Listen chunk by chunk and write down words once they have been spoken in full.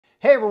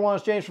Hey everyone,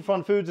 it's James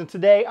from FunFoods, and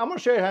today I'm going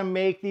to show you how to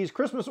make these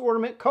Christmas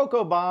ornament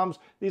cocoa bombs.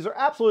 These are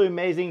absolutely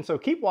amazing, so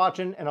keep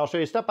watching and I'll show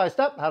you step by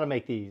step how to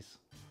make these.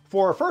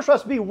 For our first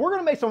recipe, we're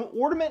going to make some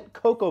ornament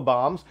cocoa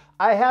bombs.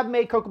 I have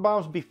made cocoa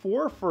bombs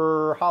before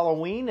for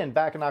Halloween and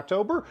back in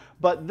October,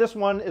 but this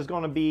one is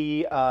going to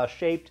be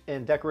shaped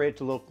and decorated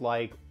to look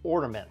like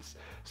ornaments.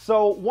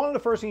 So one of the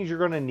first things you're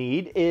going to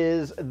need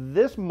is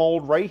this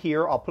mold right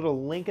here. I'll put a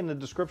link in the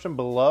description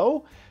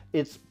below.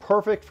 It's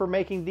perfect for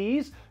making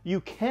these. You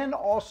can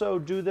also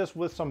do this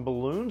with some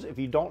balloons if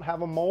you don't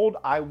have a mold.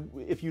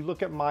 If you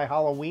look at my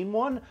Halloween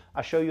one,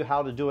 I show you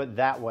how to do it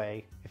that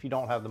way if you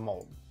don't have the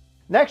mold.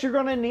 Next, you're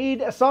going to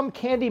need some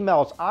candy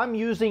melts. I'm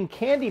using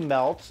candy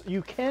melts.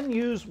 You can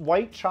use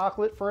white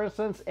chocolate, for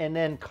instance, and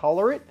then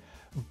color it,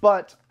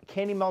 but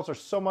candy melts are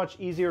so much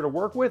easier to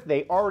work with.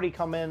 They already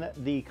come in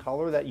the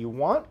color that you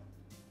want.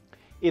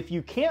 If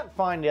you can't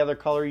find the other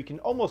color, you can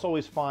almost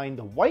always find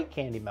the white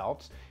candy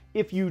melts.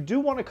 If you do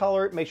want to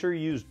color it, make sure you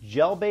use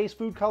gel-based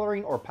food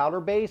coloring or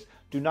powder-based.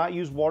 Do not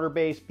use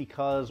water-based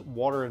because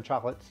water and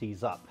chocolate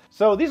seize up.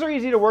 So these are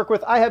easy to work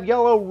with. I have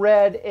yellow,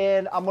 red,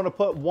 and I'm going to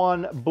put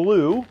one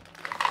blue.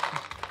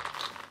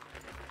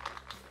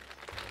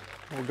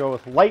 We'll go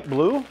with light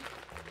blue.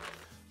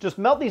 Just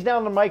melt these down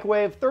in the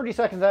microwave 30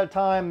 seconds at a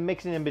time,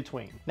 mixing in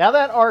between. Now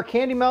that our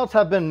candy melts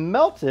have been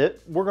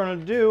melted, what we're going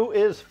to do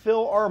is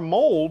fill our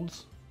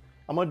molds.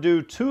 I'm going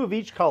to do 2 of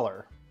each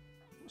color.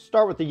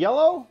 Start with the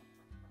yellow.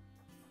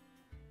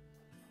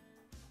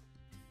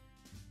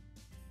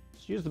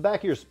 Just use the back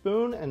of your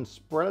spoon and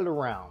spread it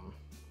around.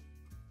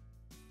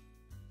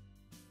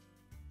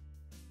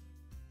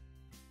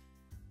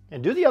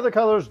 And do the other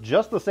colors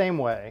just the same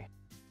way.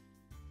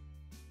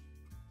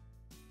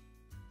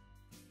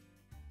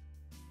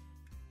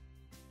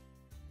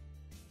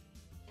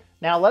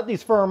 Now let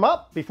these firm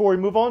up before we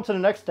move on to the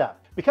next step.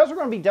 Because we're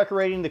going to be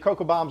decorating the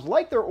cocoa bombs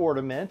like they're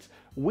ornaments,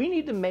 we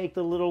need to make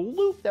the little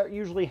loop that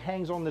usually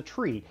hangs on the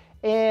tree.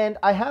 And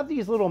I have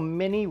these little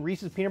mini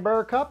Reese's peanut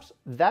butter cups.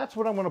 That's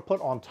what I'm going to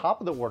put on top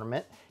of the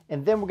ornament.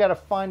 And then we got to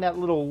find that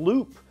little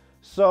loop.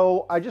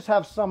 So I just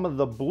have some of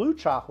the blue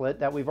chocolate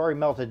that we've already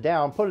melted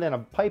down, put it in a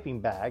piping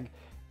bag,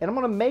 and I'm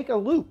going to make a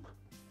loop.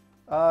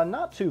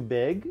 Not too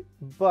big,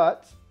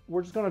 but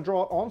we're just going to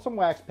draw it on some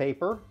wax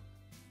paper.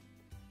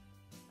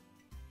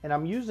 And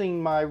I'm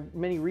using my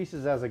mini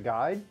Reese's as a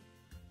guide.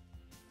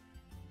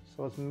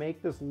 So let's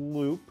make this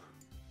loop.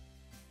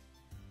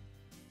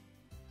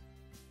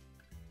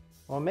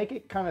 I'll make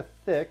it kind of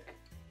thick.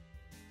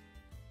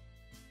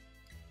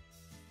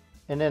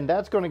 And then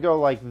that's going to go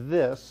like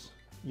this.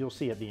 You'll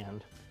see at the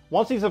end.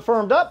 Once these have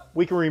firmed up,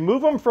 we can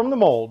remove them from the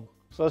mold.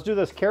 So let's do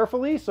this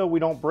carefully so we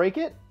don't break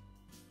it.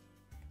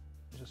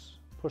 Just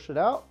push it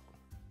out.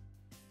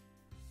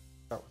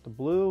 Start with the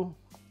blue.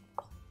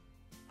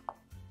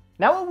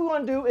 Now what we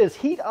want to do is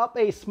heat up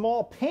a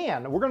small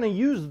pan. We're going to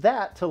use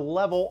that to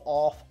level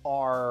off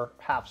our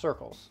half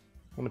circles.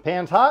 When the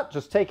pan's hot,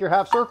 just take your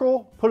half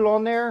circle, put it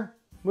on there,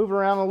 move it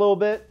around a little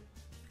bit,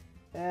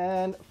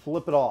 and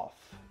flip it off.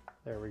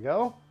 There we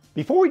go.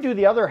 Before we do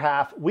the other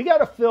half, we got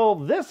to fill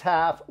this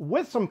half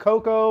with some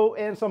cocoa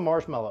and some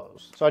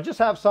marshmallows. So I just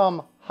have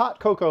some hot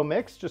cocoa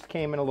mix, just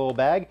came in a little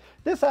bag.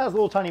 This has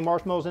little tiny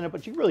marshmallows in it,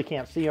 but you really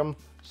can't see them.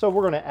 So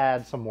we're going to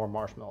add some more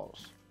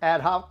marshmallows.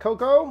 Add hot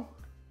cocoa.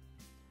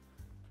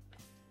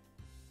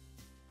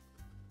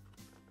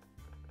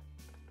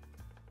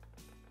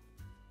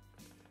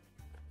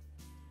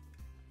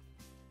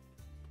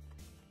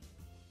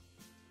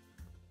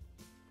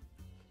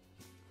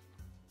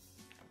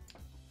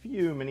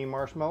 Few mini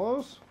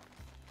marshmallows.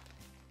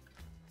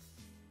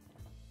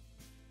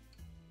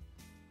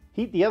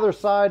 Heat the other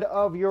side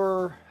of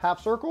your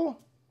half circle.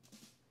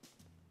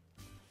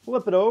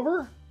 Flip it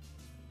over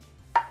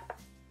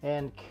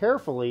and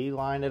carefully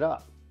line it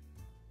up.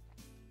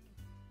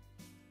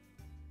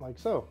 Like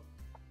so.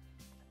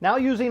 Now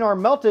using our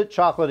melted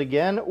chocolate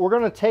again, we're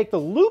going to take the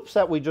loops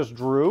that we just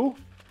drew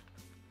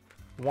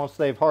once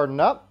they've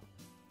hardened up.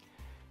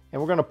 And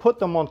we're going to put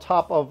them on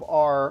top of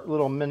our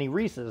little mini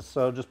Reese's.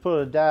 So just put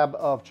a dab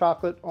of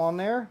chocolate on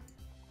there.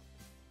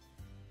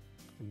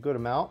 A good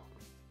amount.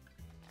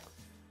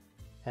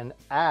 And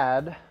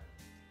add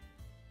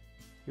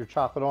your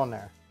chocolate on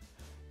there.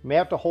 You may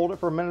have to hold it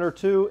for a minute or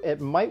two.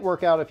 It might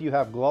work out if you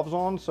have gloves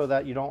on so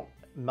that you don't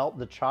melt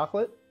the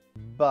chocolate.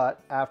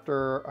 But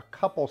after a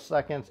couple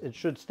seconds, it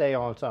should stay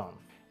on its own.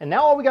 And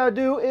now all we got to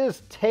do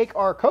is take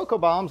our cocoa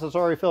bombs that's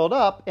already filled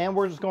up, and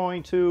we're just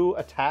going to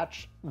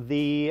attach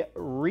the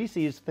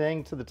Reese's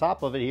thing to the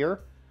top of it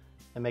here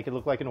and make it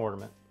look like an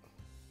ornament.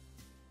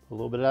 A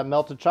little bit of that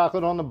melted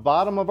chocolate on the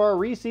bottom of our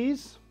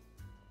Reese's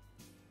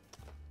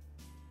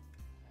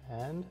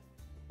and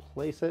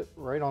place it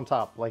right on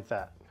top like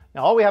that.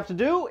 Now all we have to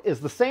do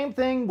is the same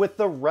thing with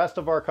the rest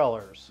of our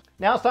colors.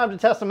 Now it's time to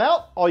test them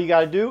out. All you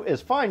got to do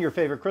is find your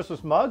favorite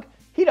Christmas mug,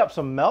 heat up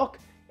some milk,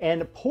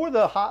 and pour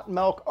the hot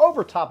milk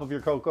over top of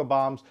your cocoa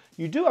bombs.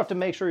 You do have to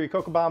make sure your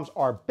cocoa bombs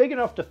are big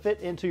enough to fit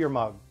into your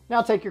mug.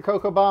 Now take your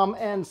cocoa bomb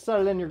and set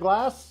it in your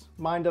glass.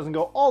 Mine doesn't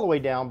go all the way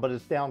down, but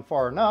it's down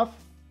far enough.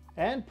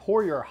 And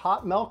pour your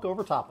hot milk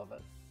over top of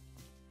it.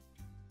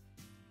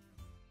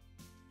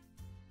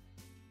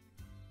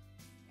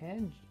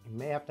 And you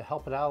may have to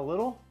help it out a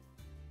little.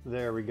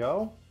 There we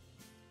go.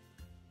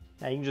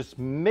 Now you can just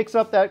mix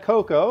up that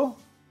cocoa.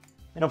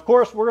 And of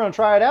course, we're going to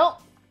try it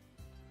out.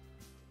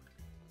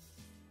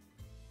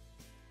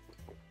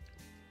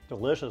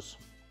 Delicious.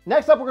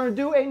 Next up, we're going to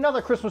do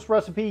another Christmas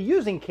recipe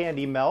using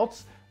candy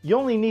melts. You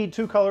only need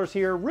 2 colors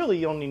here. Really,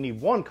 you only need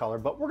 1 color,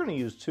 but we're going to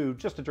use 2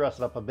 just to dress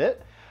it up a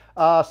bit.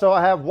 So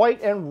I have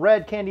white and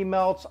red candy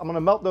melts. I'm going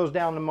to melt those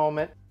down in a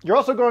moment. You're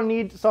also going to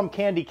need some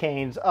candy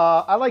canes.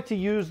 I like to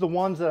use the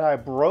ones that I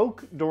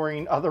broke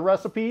during other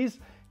recipes,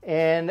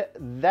 and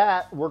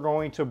that we're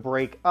going to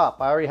break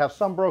up. I already have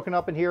some broken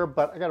up in here,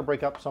 but I got to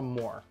break up some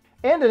more.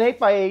 And an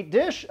 8x8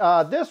 dish.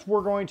 This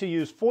we're going to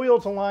use foil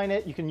to line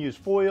it. You can use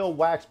foil,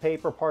 wax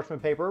paper,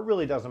 parchment paper. It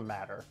really doesn't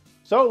matter.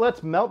 So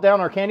let's melt down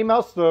our candy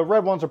melts. The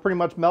red ones are pretty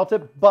much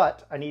melted,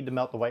 but I need to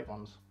melt the white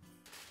ones.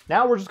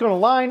 Now we're just going to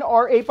line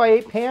our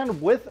 8x8 pan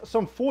with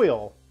some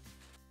foil.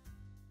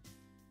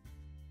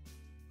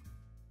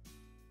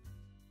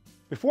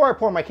 Before I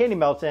pour my candy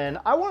melts in,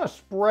 I want to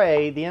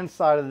spray the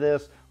inside of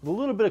this with a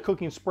little bit of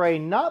cooking spray,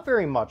 not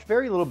very much,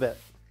 very little bit.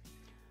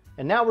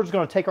 And now we're just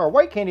going to take our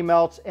white candy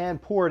melts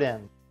and pour it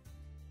in.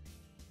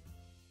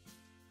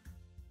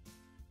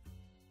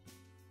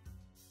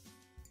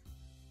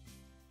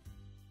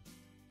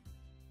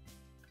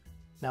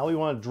 Now we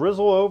want to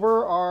drizzle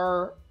over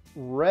our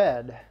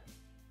red.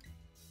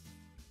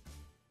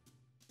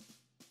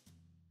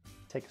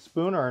 Take a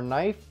spoon or a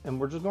knife, and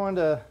we're just going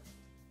to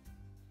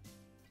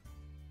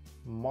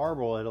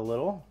marble it a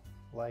little,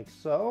 like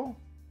so.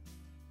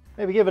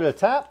 Maybe give it a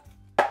tap.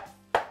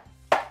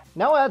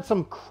 Now add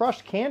some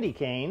crushed candy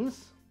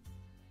canes.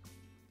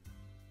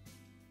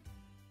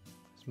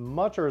 As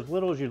much or as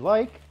little as you'd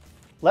like.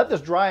 Let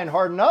this dry and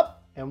harden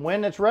up, and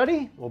when it's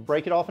ready, we'll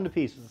break it off into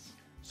pieces.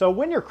 So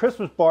when your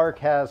Christmas bark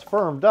has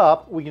firmed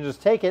up, we can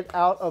just take it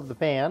out of the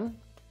pan.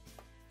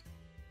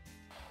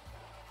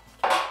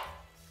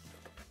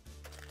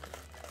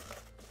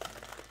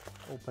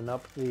 Open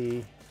up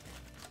the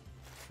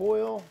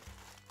foil.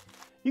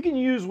 You can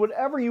use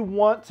whatever you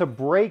want to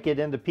break it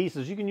into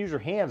pieces. You can use your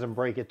hands and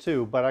break it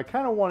too, but I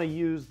kind of want to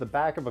use the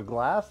back of a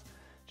glass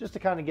just to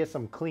kind of get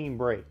some clean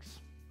breaks.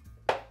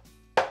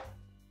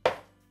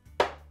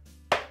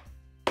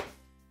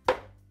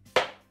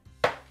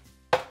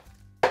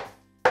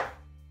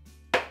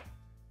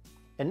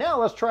 And now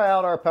let's try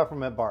out our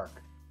peppermint bark.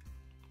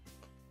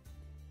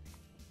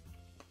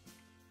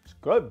 It's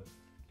good.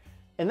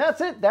 And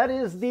that's it. That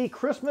is the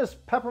Christmas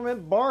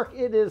peppermint bark.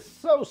 It is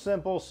so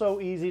simple,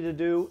 so easy to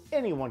do.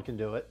 Anyone can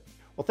do it.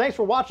 Well, thanks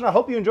for watching. I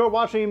hope you enjoyed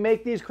watching me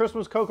make these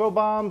Christmas cocoa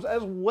bombs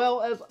as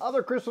well as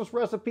other Christmas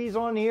recipes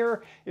on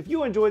here. If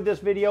you enjoyed this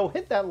video,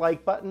 hit that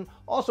like button.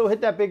 Also hit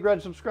that big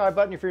red subscribe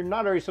button. If you're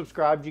not already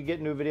subscribed, you get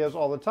new videos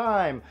all the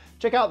time.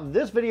 Check out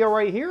this video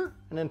right here.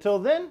 And until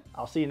then,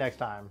 I'll see you next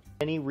time.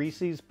 Any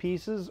Reese's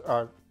Pieces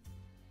or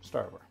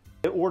start over.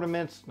 The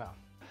ornaments, no.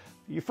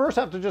 You first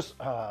have to just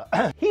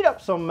heat up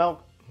some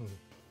milk.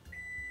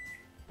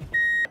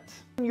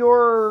 I'm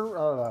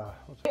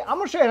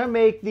gonna show you how to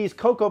make these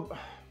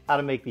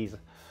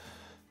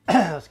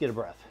let's get a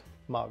breath,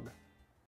 mug.